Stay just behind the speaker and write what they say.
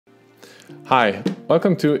Hi,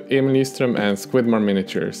 welcome to Emil On and Squidmar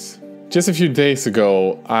Miniatures. Just a few days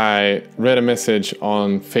ago, I read a message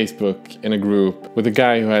on Facebook in a group with a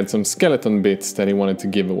guy who had some skeleton bits that he wanted to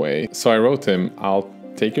give away. So I wrote him, I'll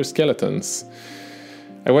take your skeletons.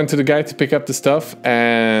 I went to the guy to pick up the stuff,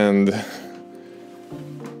 and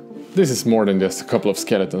this is more than just a couple of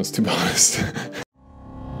skeletons, to be honest.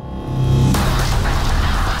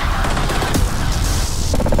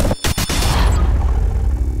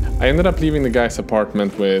 I ended up leaving the guy's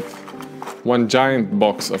apartment with one giant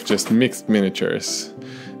box of just mixed miniatures.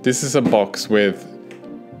 This is a box with,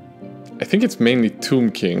 I think it's mainly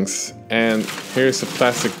Tomb Kings, and here's a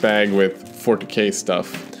plastic bag with 40k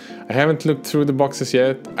stuff. I haven't looked through the boxes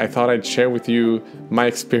yet. I thought I'd share with you my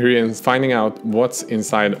experience finding out what's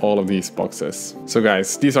inside all of these boxes. So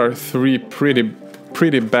guys, these are three pretty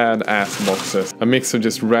badass boxes. A mix of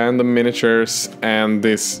just random miniatures and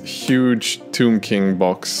this huge Tomb King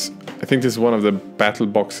box. I think this is one of the battle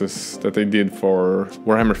boxes that they did for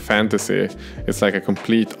Warhammer Fantasy. It's like a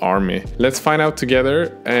complete army. Let's find out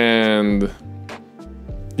together, and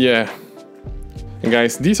yeah. And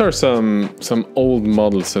guys, these are some old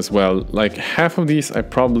models as well. Like half of these I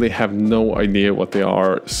probably have no idea what they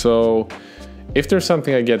are. So if there's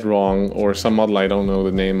something I get wrong or some model I don't know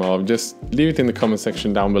the name of, just leave it in the comment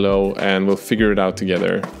section down below and we'll figure it out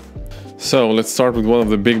together. So let's start with one of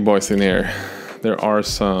the big boys in here. There are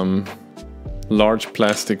some large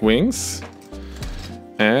plastic wings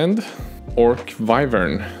and orc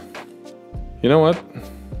wyvern. You know what?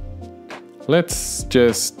 Let's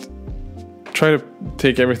just try to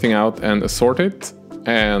take everything out and assort it.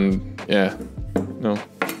 And yeah, no.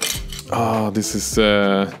 Oh, this is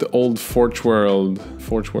the old Forge World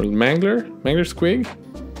Mangler Squig.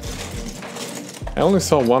 I only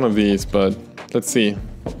saw one of these, but let's see.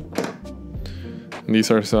 And these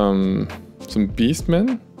are some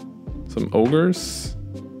beastmen, some ogres,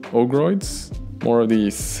 ogroids, more of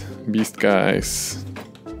these beast guys.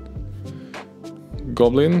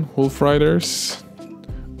 Goblin wolf riders.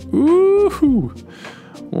 Ooh,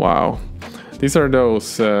 wow! These are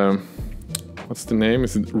those. What's the name?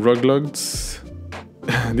 Is it Rugluds?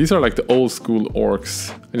 These are like the old school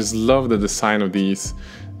orcs. I just love the design of these.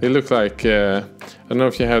 They look like, I don't know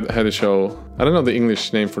if you had a show. I don't know the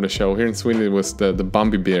English name for the show. Here in Sweden it was the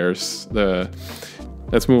Bambi Bears.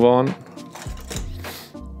 Let's move on.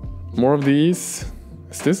 More of these.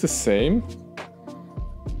 Is this the same?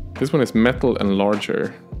 This one is metal and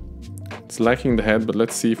larger. It's lacking the head, but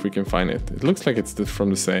let's see if we can find it. It looks like it's from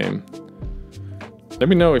the same. Let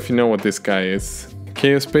me know if you know what this guy is.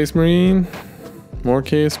 Chaos Space Marine. More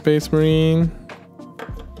Chaos Space Marine.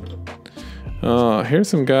 Here's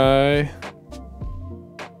some guy.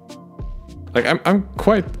 Like, I'm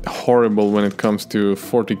quite horrible when it comes to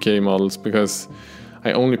 40k models because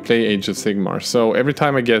I only play Age of Sigmar. So every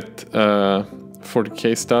time I get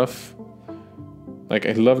 40k stuff, like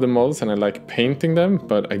I love the models and I like painting them,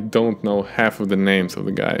 but I don't know half of the names of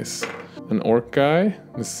the guys. An orc guy.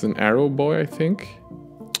 This is an arrow boy, I think.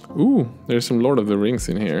 Ooh, there's some Lord of the Rings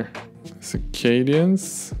in here.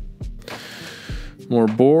 Cicadians. More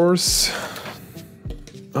boars.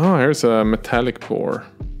 Oh, here's a metallic boar.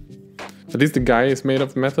 At least the guy is made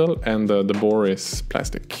of metal and the boar is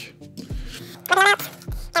plastic.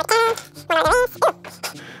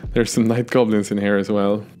 There's some night goblins in here as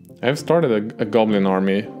well. I've started a goblin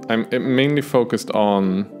army. I'm mainly focused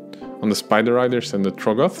on the spider riders and the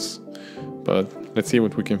troggoths, but let's see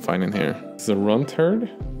what we can find in here. This is a runt herd.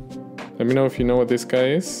 Let me know if you know what this guy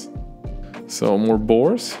is. So more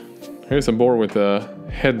boars. Here's a boar with a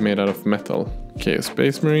head made out of metal. Okay, a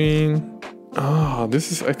Space Marine. Ah,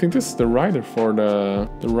 this is, I think this is the rider for the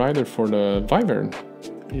wyvern.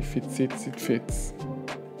 If it fits, it fits.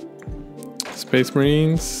 Space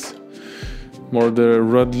Marines. More of the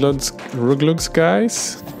Rugluds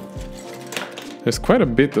guys. There's quite a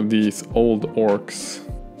bit of these old orcs.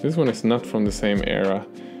 This one is not from the same era.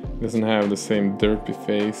 It doesn't have the same derpy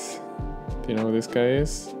face. Do you know who this guy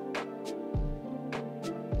is?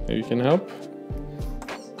 Maybe you can help?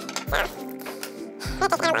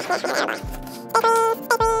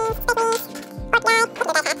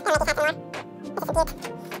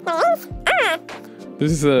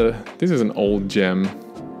 This is an old gem.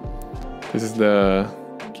 This is the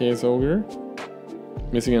Chaos Ogre.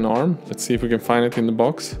 Missing an arm. Let's see if we can find it in the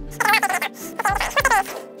box.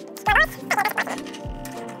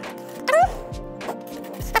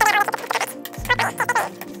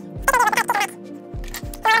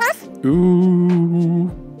 Ooh.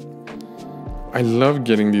 I love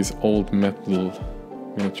getting these old metal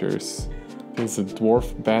miniatures. This is a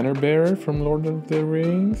dwarf banner bearer from Lord of the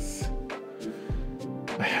Rings.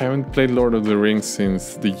 haven't played Lord of the Rings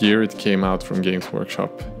since the year it came out from Games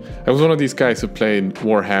Workshop. I was one of these guys who played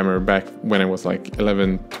Warhammer back when I was like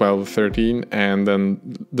 11, 12, 13, and then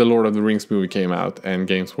the Lord of the Rings movie came out and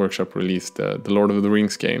Games Workshop released the Lord of the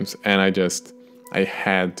Rings games, and I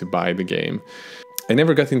had to buy the game. I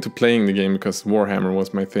never got into playing the game because Warhammer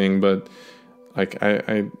was my thing, but like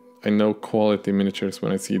I know quality miniatures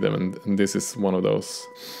when I see them, and this is one of those.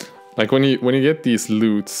 Like when you get these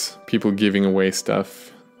loots, people giving away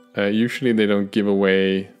stuff, usually they don't give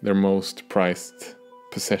away their most prized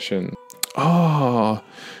possession. Oh,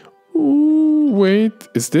 ooh, wait,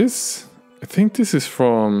 is this? I think this is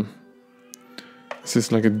from... Is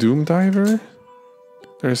this like a Doom Diver?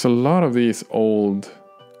 There's a lot of these old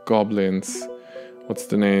goblins. What's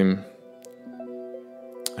the name?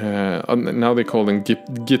 Now they call them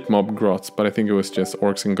Gitmob Grots, but I think it was just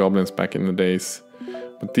orcs and goblins back in the days.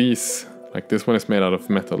 But these, like this one is made out of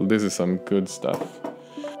metal. This is some good stuff.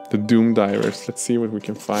 The Doom Divers. Let's see what we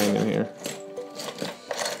can find in here.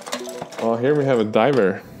 Oh, here we have a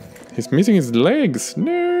diver. He's missing his legs.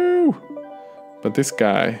 No! But this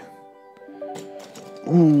guy.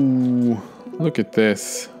 Ooh, look at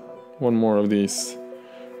this. One more of these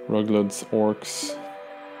Rugluds, orcs.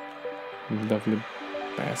 Lovely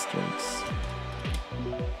bastards.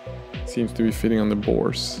 Seems to be fitting on the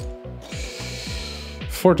boars.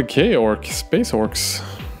 40k orc, space orcs.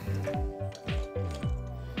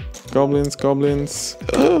 Goblins, goblins.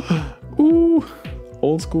 Ooh,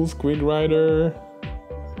 old school squid rider.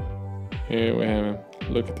 Here we have him.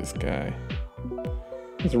 Look at this guy.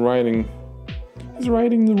 He's riding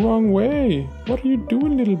the wrong way. What are you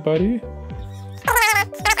doing, little buddy?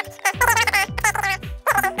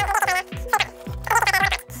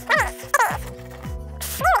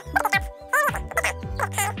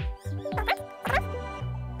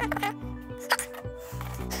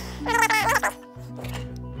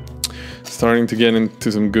 Starting to get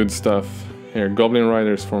into some good stuff. Here, Goblin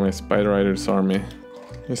Riders for my Spider Riders army.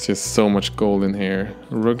 There's just so much gold in here.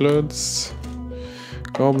 Rugluds.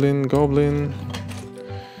 Goblin, Goblin.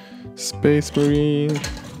 Space Marine.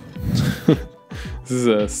 This is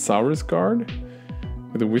a Saurus Guard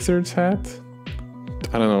with a wizard's hat.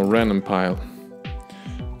 I don't know, random pile.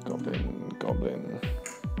 Goblin, Goblin.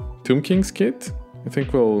 Tomb King's kit. I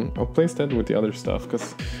think I'll place that with the other stuff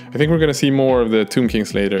because I think we're gonna see more of the Tomb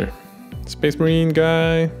Kings later. Space Marine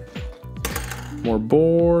guy. More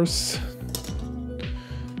boars.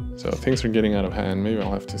 So things are getting out of hand. Maybe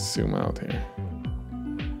I'll have to zoom out here.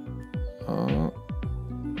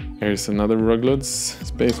 Here's another Rugluds.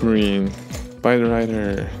 Space Marine. Spider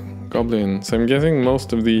Rider. Goblin. So I'm guessing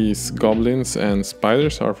most of these goblins and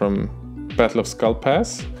spiders are from Battle of Skull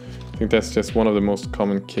Pass. I think that's just one of the most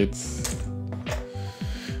common kits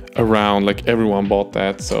around. Like everyone bought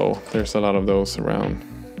that, so there's a lot of those around.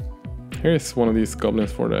 Here's one of these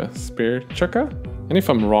goblins for the spear chukka. And if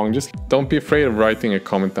I'm wrong, just don't be afraid of writing a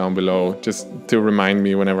comment down below, just to remind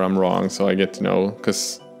me whenever I'm wrong, so I get to know.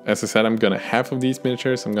 Because as I said, I'm gonna half of these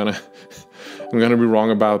miniatures I'm gonna be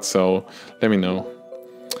wrong about, so let me know.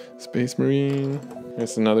 Space Marine.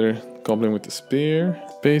 Here's another goblin with the spear.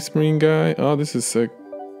 Space Marine guy. Oh, this is a...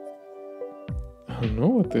 I don't know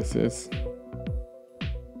what this is.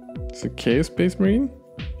 It's a Chaos Space Marine?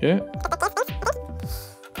 Yeah.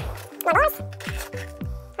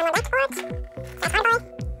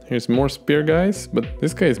 Here's more spear guys, but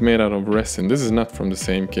this guy is made out of resin. This is not from the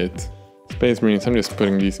same kit. Space Marines, I'm just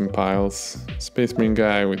putting these in piles. Space Marine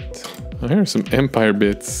guy with... Oh, here's some Empire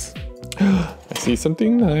bits. I see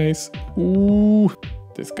something nice. Ooh,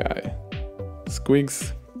 this guy.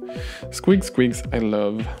 Squigs. Squigs, I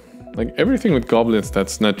love. Like everything with goblins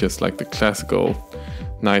that's not just like the classical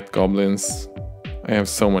knight goblins. I have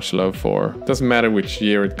so much love for. Doesn't matter which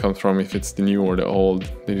year it comes from, if it's the new or the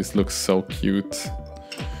old. They just look so cute.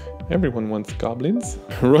 Everyone wants goblins.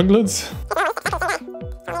 Rugluds.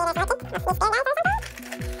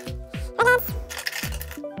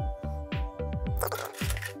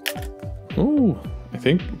 Oh, I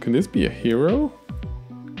think, could this be a hero?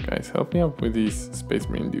 Guys, help me out with these Space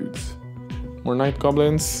Marine dudes. More night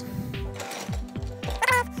goblins.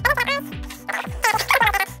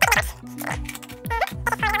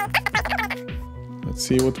 Let's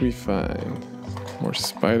see what we find. More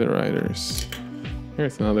Spider Riders.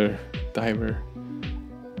 Here's another diver.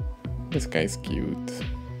 This guy's cute.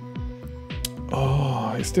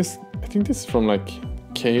 Oh, is this... I think this is from like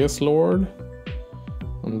Chaos Lord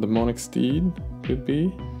on Demonic Steed, could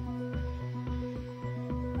be.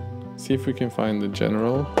 See if we can find the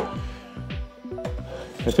general.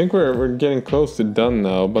 I think we're getting close to done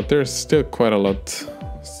now, but there's still quite a lot.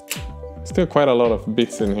 Still quite a lot of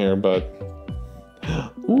bits in here, but...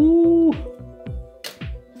 Ooh,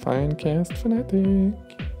 Finecast Fanatic.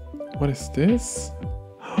 What is this?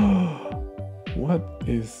 What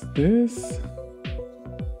is this?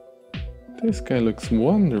 This guy looks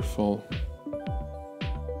wonderful.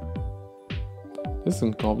 This is a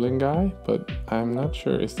goblin guy, but I'm not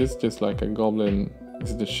sure. Is this just like a goblin?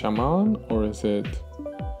 Is it a shaman or is it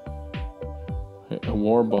a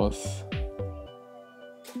war boss?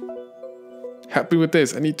 Happy with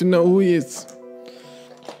this. I need to know who he is.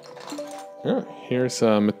 Yeah, here's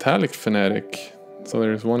a metallic fanatic. So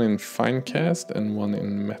there's one in Finecast and one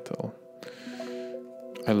in metal.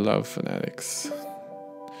 I love fanatics.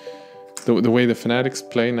 The way the fanatics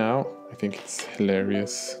play now, I think it's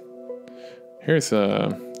hilarious. Here's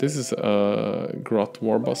a... This is a Grot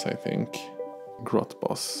war boss, I think. Grot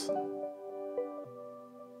boss.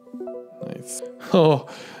 Nice. Oh,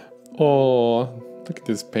 look at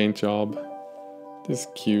this paint job. This is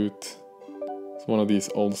cute. It's one of these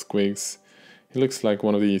old Squigs. He looks like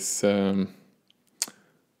one of these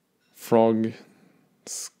frog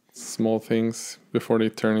small things before they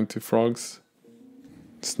turn into frogs.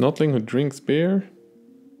 Snotling who drinks beer.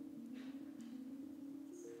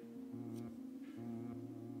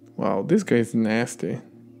 Wow, this guy is nasty.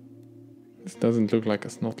 This doesn't look like a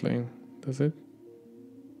snotling, does it?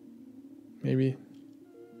 Maybe.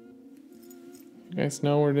 You guys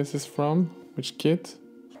know where this is from? Which kit?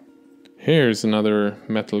 Here's another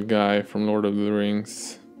metal guy from Lord of the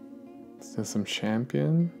Rings. Is there some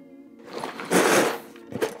champion?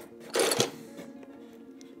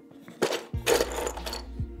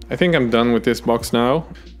 I think I'm done with this box now.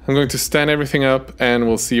 I'm going to stand everything up and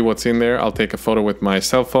we'll see what's in there. I'll take a photo with my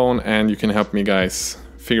cell phone and you can help me guys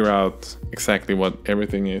figure out exactly what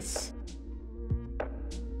everything is.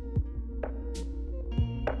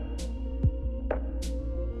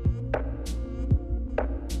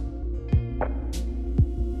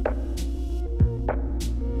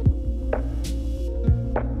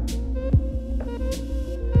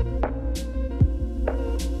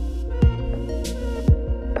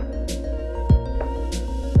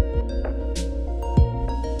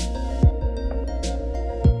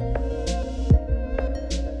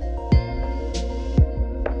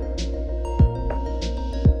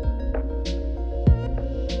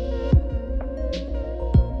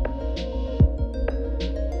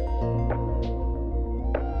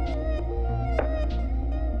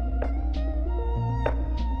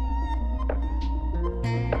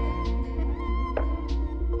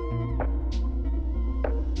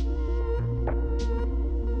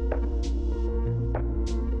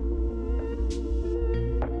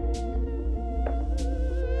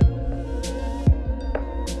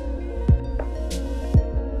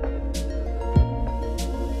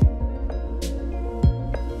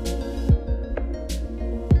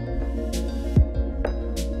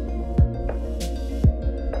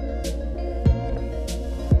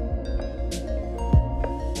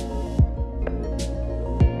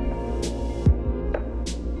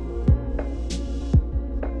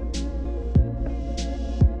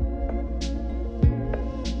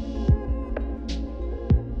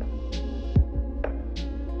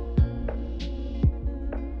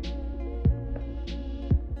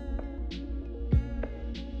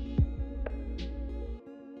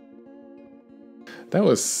 That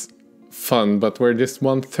was fun, but we're just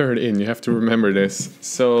 1/3 in. You have to remember this.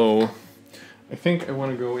 So I think I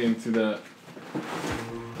want to go into the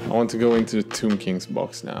Tomb King's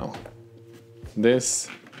box now. This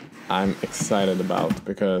I'm excited about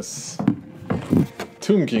because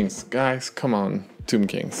Tomb Kings, guys, come on, Tomb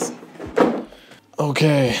Kings.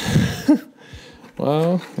 Okay.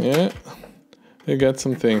 Well, yeah, we got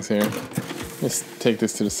some things here. Let's take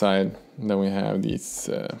this to the side. And then we have these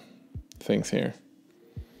things here.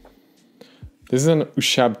 This is an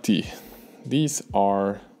Ushabti. These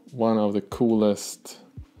are one of the coolest,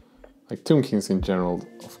 like Tomb Kings in general,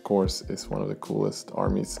 of course, is one of the coolest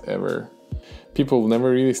armies ever. People never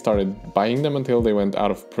really started buying them until they went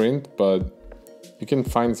out of print, but you can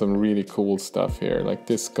find some really cool stuff here. Like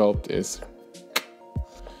this sculpt is...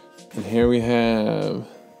 And here we have...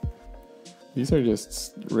 These are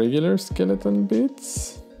just regular skeleton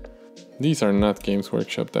bits. These are not Games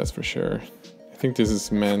Workshop, that's for sure. I think this is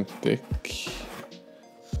Mantic.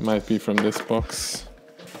 Might be from this box.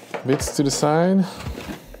 Bits to the side.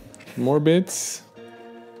 More bits.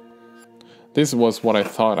 This was what I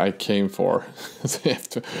thought I came for. So you have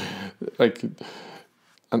to, like,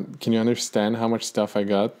 can you understand how much stuff I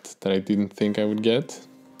got that I didn't think I would get?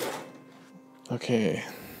 Okay.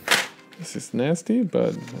 This is nasty,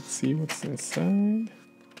 but let's see what's inside.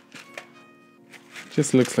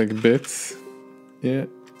 Just looks like bits. Yeah,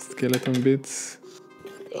 skeleton bits.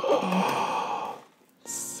 Oh,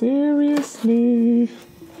 Seriously?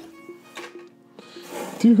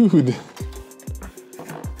 Dude.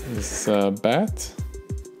 This is a bat.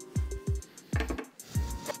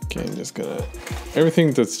 Okay, I'm just gonna...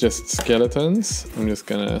 Everything that's just skeletons, I'm just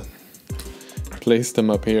gonna place them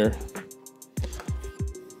up here.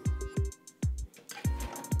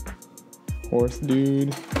 Horse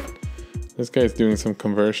dude. This guy's doing some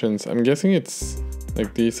conversions. I'm guessing it's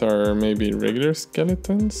like these are maybe regular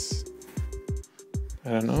skeletons.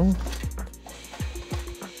 I don't know.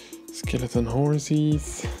 Skeleton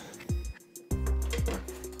horsies.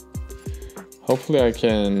 Hopefully I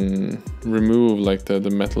can remove like the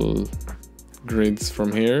metal grids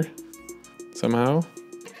from here somehow.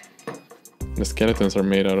 The skeletons are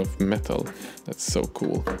made out of metal. That's so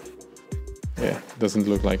cool. Yeah, doesn't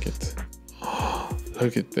look like it. Oh,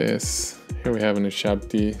 look at this. Here we have an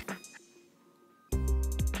Ushabti.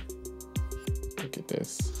 Look at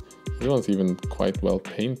this. This one's even quite well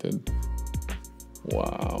painted.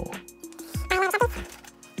 Wow.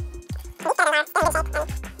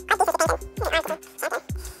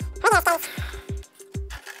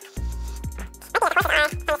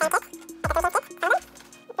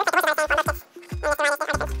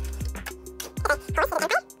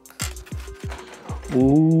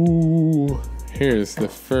 Ooh, here's the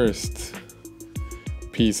first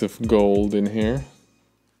piece of gold in here.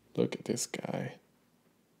 Look at this guy.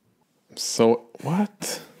 So,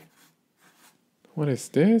 what? What is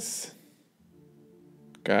this?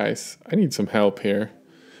 Guys, I need some help here.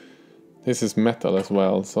 This is metal as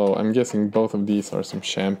well, so I'm guessing both of these are some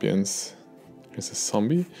champions. Here's a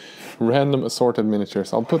zombie. Random assorted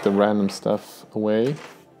miniatures. I'll put the random stuff away.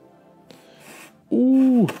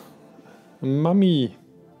 Ooh! Mummy.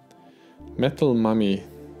 Metal mummy.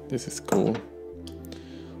 This is cool.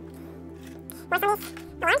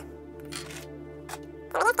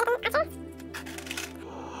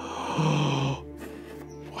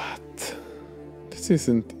 What? This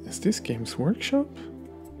isn't... Is this Games Workshop?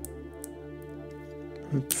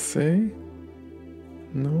 Let's say.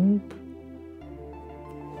 Nope.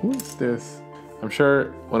 Who is this? I'm sure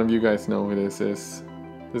one of you guys know who this is.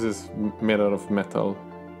 This is made out of metal.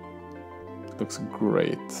 Looks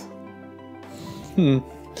great.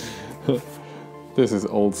 This is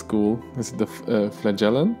old school. This is the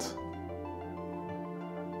Flagellant.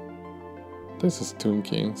 This is Tomb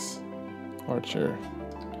King's Archer.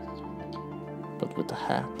 But with a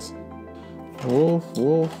hat. Wolf,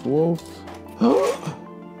 wolf, wolf.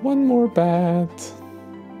 One more bat.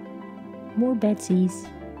 More batsies.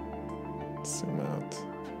 Zoom out.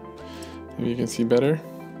 Maybe you can see better.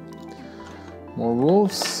 More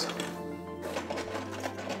wolves.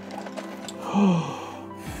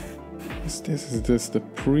 Is this the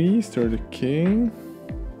priest or the king?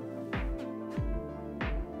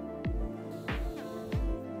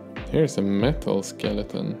 Here's a metal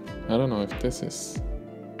skeleton. I don't know if this is...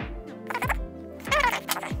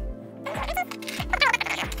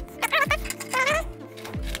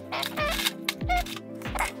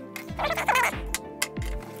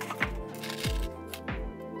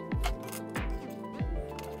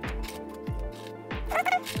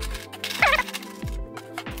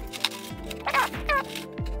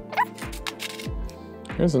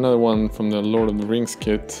 Here's another one from the Lord of the Rings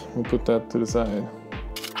kit. We'll put that to the side.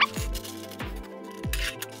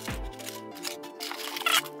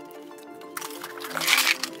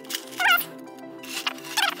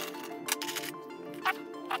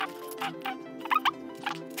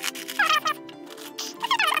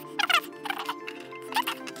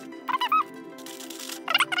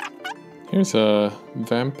 Here's a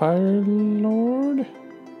vampire lord.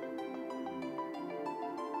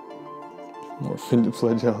 More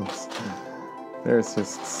flagellants. There's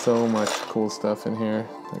just so much cool stuff in here.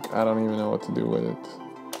 Like, I don't even know what to do with it.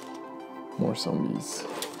 More zombies.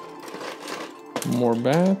 More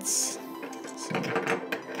bats. So,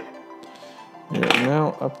 we're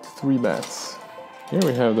now up to 3 bats. Here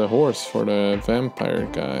we have the horse for the vampire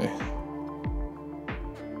guy.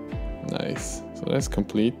 Nice. So that's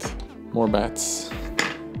complete. More bats.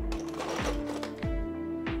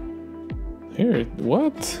 Here,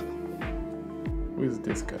 what? Who is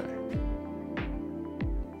this guy?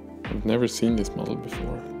 I've never seen this model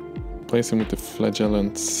before. Place him with the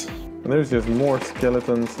flagellants. And there's just more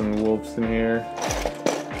skeletons and wolves in here.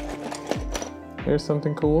 Here's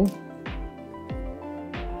something cool.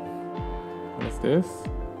 What is this?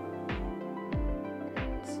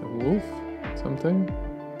 It's a wolf, something.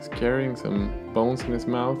 He's carrying some bones in his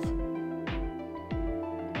mouth.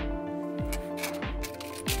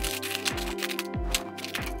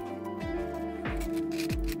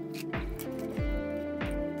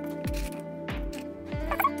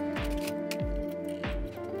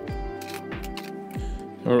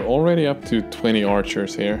 We're already up to 20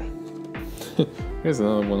 archers here. Here's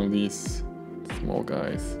another one of these small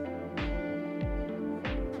guys.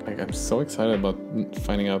 Like, I'm so excited about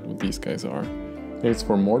finding out what these guys are. Maybe it's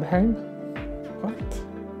for Mordheim?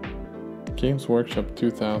 What? Games Workshop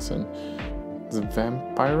 2000. Is it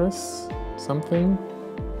Vampirus? Something?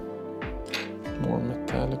 More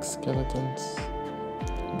metallic skeletons.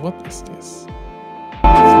 What is this?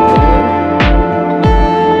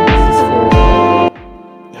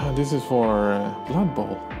 This is for Blood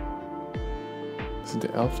Bowl. Is it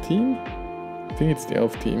the elf team? I think it's the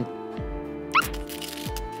elf team.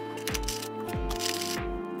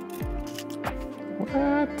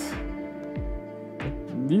 What?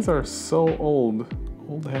 These are so old.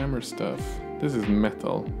 Old hammer stuff. This is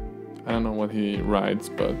metal. I don't know what he rides,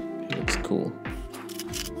 but he looks cool.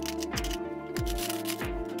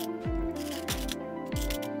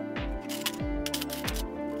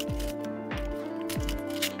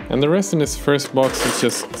 And the rest in this first box is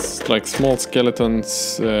just like small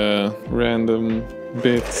skeletons, random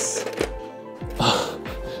bits.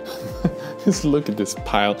 Just look at this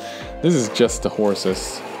pile. This is just the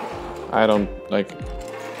horses. I don't like.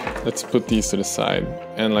 Let's put these to the side.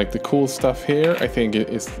 And like the cool stuff here, I think it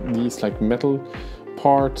is these like metal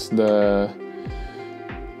parts, the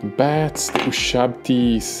bats, the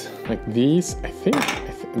ushabtis, like these. I think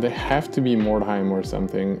they have to be Mordheim or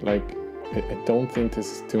something. Like. I don't think this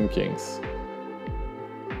is Tomb Kings.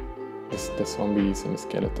 It's the zombies and the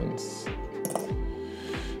skeletons.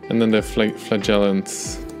 And then the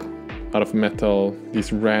flagellants out of metal.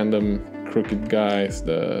 These random crooked guys,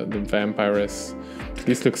 the vampires.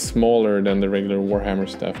 These look smaller than the regular Warhammer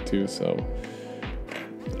stuff too, so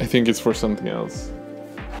I think it's for something else.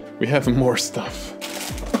 We have more stuff.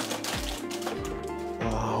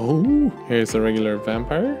 Oh, here's a regular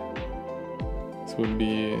vampire. This would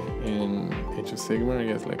be in Age of Sigmar, I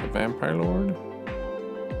guess, like a vampire lord.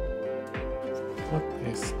 What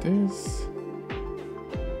is this?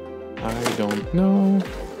 I don't know.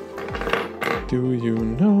 Do you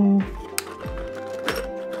know?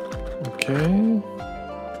 Okay.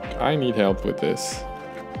 I need help with this.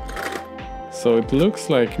 So it looks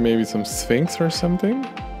like maybe some Sphinx or something.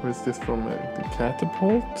 Or is this from the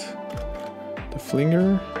catapult? The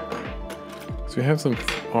flinger? So we have some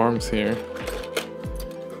arms here.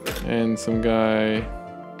 And some guy.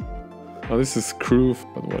 Oh, this is crew.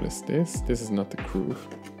 But what is this? This is not the crew.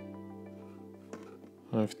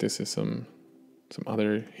 I don't know if this is some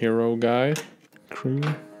other hero guy. Crew.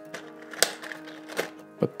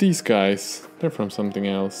 But these guys, they're from something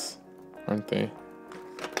else, aren't they?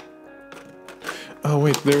 Oh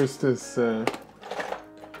wait, there's this.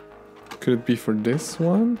 Could it be for this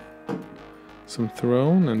one? Some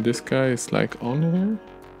throne, and this guy is like on here.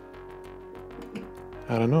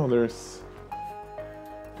 I don't know, there's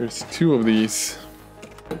two of these.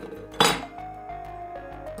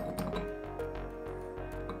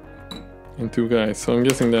 And two guys, so I'm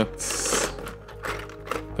guessing that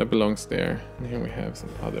belongs there. And here we have some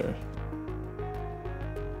other.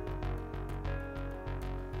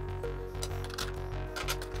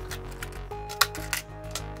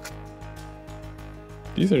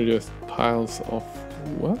 These are just piles of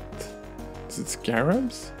what? Is it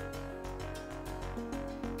scarabs?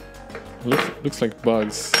 Looks like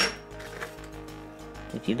bugs.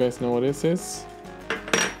 If you guys know what this is,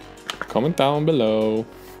 comment down below.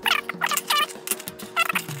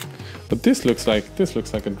 But this looks like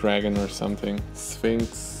a dragon or something.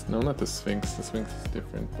 Sphinx. No, not the Sphinx. The Sphinx is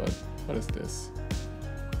different, but what is this?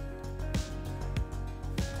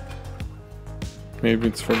 Maybe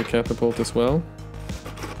it's for the catapult as well.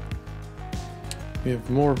 We have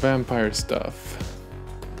more vampire stuff.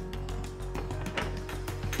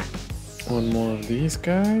 One more of these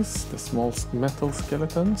guys, the small metal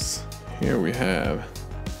skeletons. Here we have,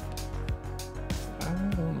 I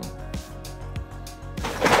don't know.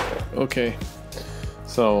 Okay,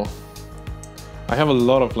 so I have a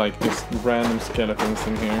lot of like just random skeletons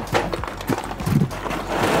in here.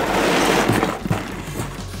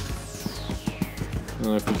 I don't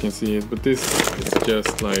know if you can see it, but this is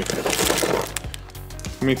just like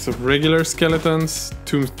a mix of regular skeletons,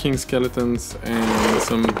 Tomb King skeletons, and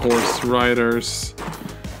some horse riders.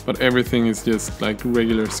 But everything is just like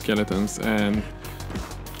regular skeletons, and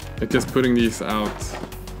like just putting these out,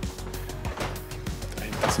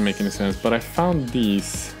 it doesn't make any sense. But I found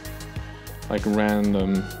these like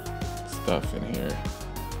random stuff in here.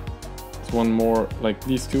 There's one more, like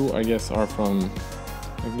these two I guess are from,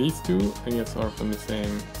 like these two I guess are from the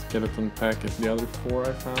same skeleton pack as the other four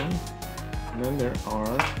I found. And then there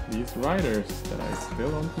are these riders that I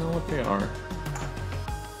still don't know what they are.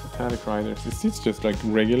 What metallic riders. Is this just like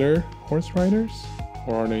regular horse riders?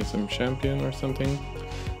 Or are they some champion or something?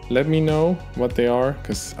 Let me know what they are,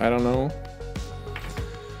 because I don't know.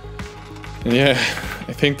 And yeah,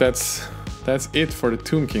 I think that's it for the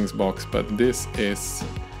Tomb Kings box, but this is...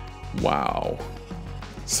 wow.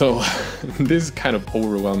 So this is kind of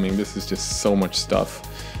overwhelming. This is just so much stuff.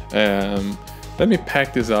 Let me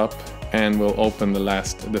pack this up and we'll open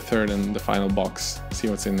the third and the final box, see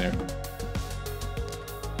what's in there.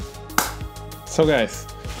 So guys,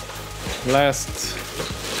 let's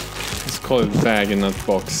call it bag and not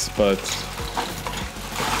box, but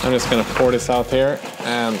I'm just gonna pour this out here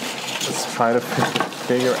and let's try to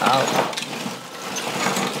figure out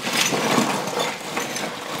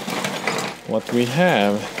what we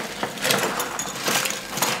have.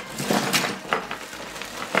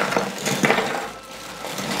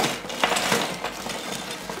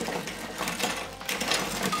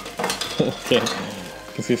 Okay,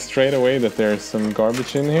 you can see straight away that there's some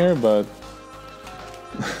garbage in here, but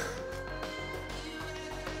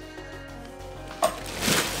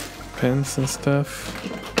pens and stuff.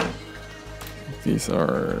 These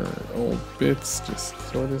are old bits, just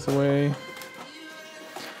throw this away.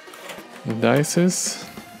 Dices.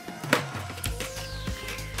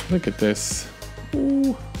 Look at this.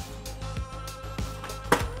 Ooh.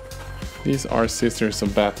 These are Sisters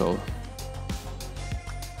of Battle.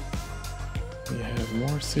 We have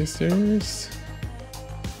more sisters.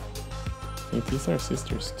 I think these are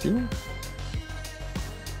sisters too.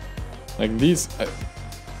 Like these,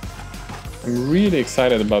 I'm really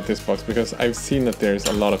excited about this box because I've seen that there's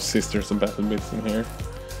a lot of Sisters of Battle bits in here.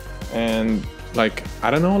 And like, I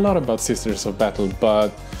don't know a lot about Sisters of Battle,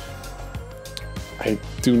 but I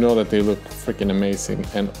do know that they look freaking amazing.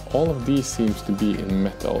 And all of these seems to be in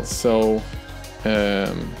metal. So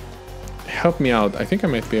help me out. I think I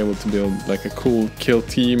might be able to build like a cool kill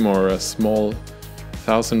team or a small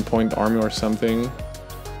 1000-point army or something.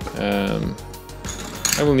 I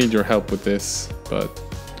will need your help with this, but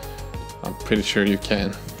I'm pretty sure you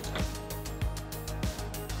can.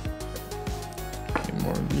 Okay,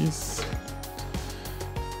 more of these.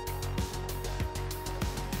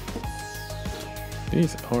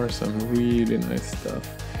 These are some really nice stuff.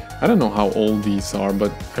 I don't know how old these are,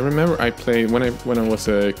 but I remember I played when I was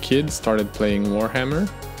a kid, started playing Warhammer.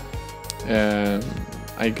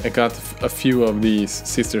 I got a few of these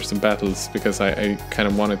Sisters of Battles because I kind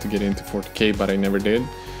of wanted to get into 40k, but I never did.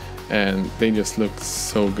 And they just looked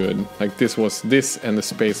so good. Like this and the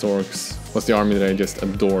Space Orcs was the army that I just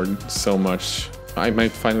adored so much. I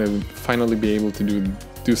might finally be able to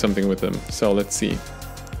do something with them. So let's see.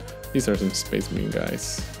 These are some Space Marine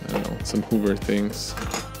guys. I don't know, some Hoover things.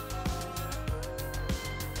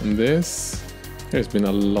 And this, there's been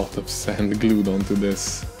a lot of sand glued onto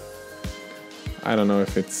this. I don't know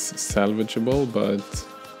if it's salvageable, but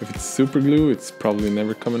if it's super glue, it's probably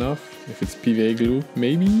never coming off. If it's PVA glue,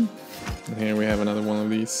 maybe. And here we have another one of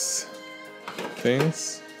these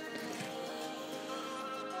things.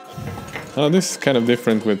 Oh, this is kind of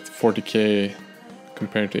different with 40k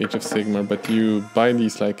compared to Age of Sigmar, but you buy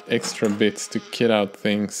these like extra bits to kit out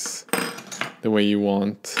things the way you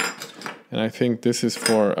want. And I think this is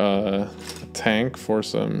for a tank for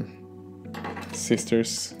some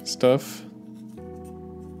Sisters stuff.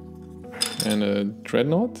 And a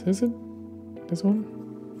dreadnought, is it? This one?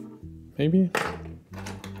 Maybe?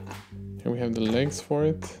 Here we have the legs for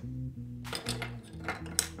it.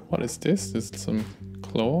 What is this? This is some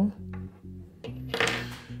claw.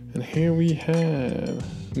 And here we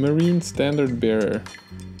have Marine Standard Bearer.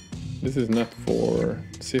 This is not for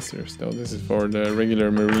Sisters though, this is for the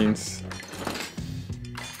regular Marines.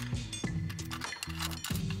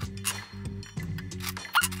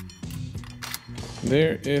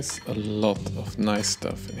 There is a lot of nice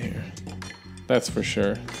stuff in here, that's for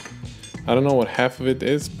sure. I don't know what half of it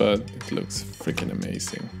is, but it looks freaking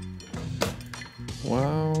amazing.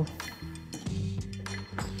 Wow.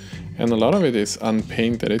 And a lot of it is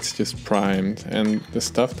unpainted, it's just primed. And the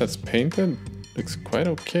stuff that's painted looks quite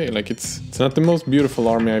okay. Like it's not the most beautiful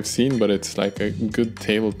army I've seen, but it's like a good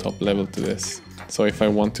tabletop level to this. So if I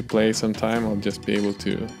want to play sometime, I'll just be able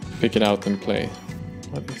to pick it out and play.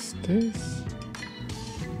 What is this?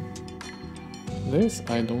 This,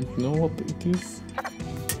 I don't know what it is.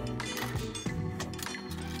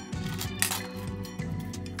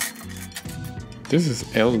 This is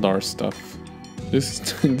Eldar stuff. This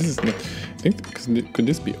is not, I think, could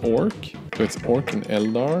this be Orc? So it's Orc and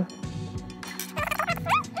Eldar.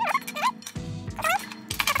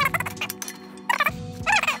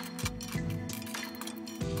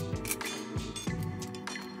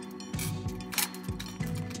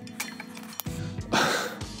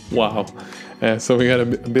 Wow. So we got a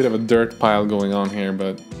bit of a dirt pile going on here,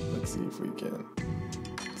 but let's see if we can.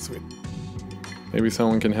 Sweet. Maybe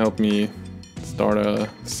someone can help me start a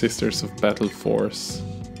Sisters of Battle force.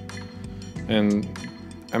 And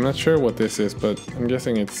I'm not sure what this is, but I'm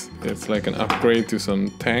guessing it's like an upgrade to some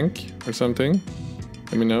tank or something.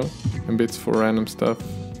 Let me know. And bits for random stuff.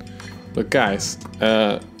 But guys,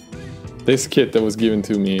 this kit that was given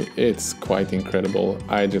to me, it's quite incredible.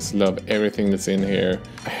 I just love everything that's in here.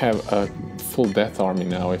 I have a full death army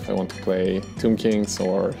now if I want to play Tomb Kings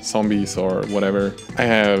or zombies or whatever. I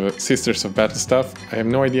have Sisters of Battle stuff. I have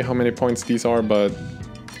no idea how many points these are, but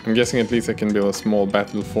I'm guessing at least I can build a small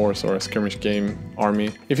battle force or a skirmish game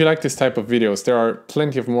army. If you like this type of videos, there are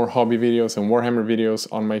plenty of more hobby videos and Warhammer videos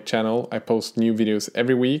on my channel. I post new videos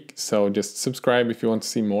every week, so just subscribe if you want to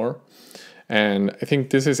see more. And I think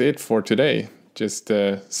this is it for today. Just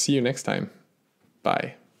see you next time.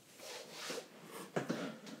 Bye.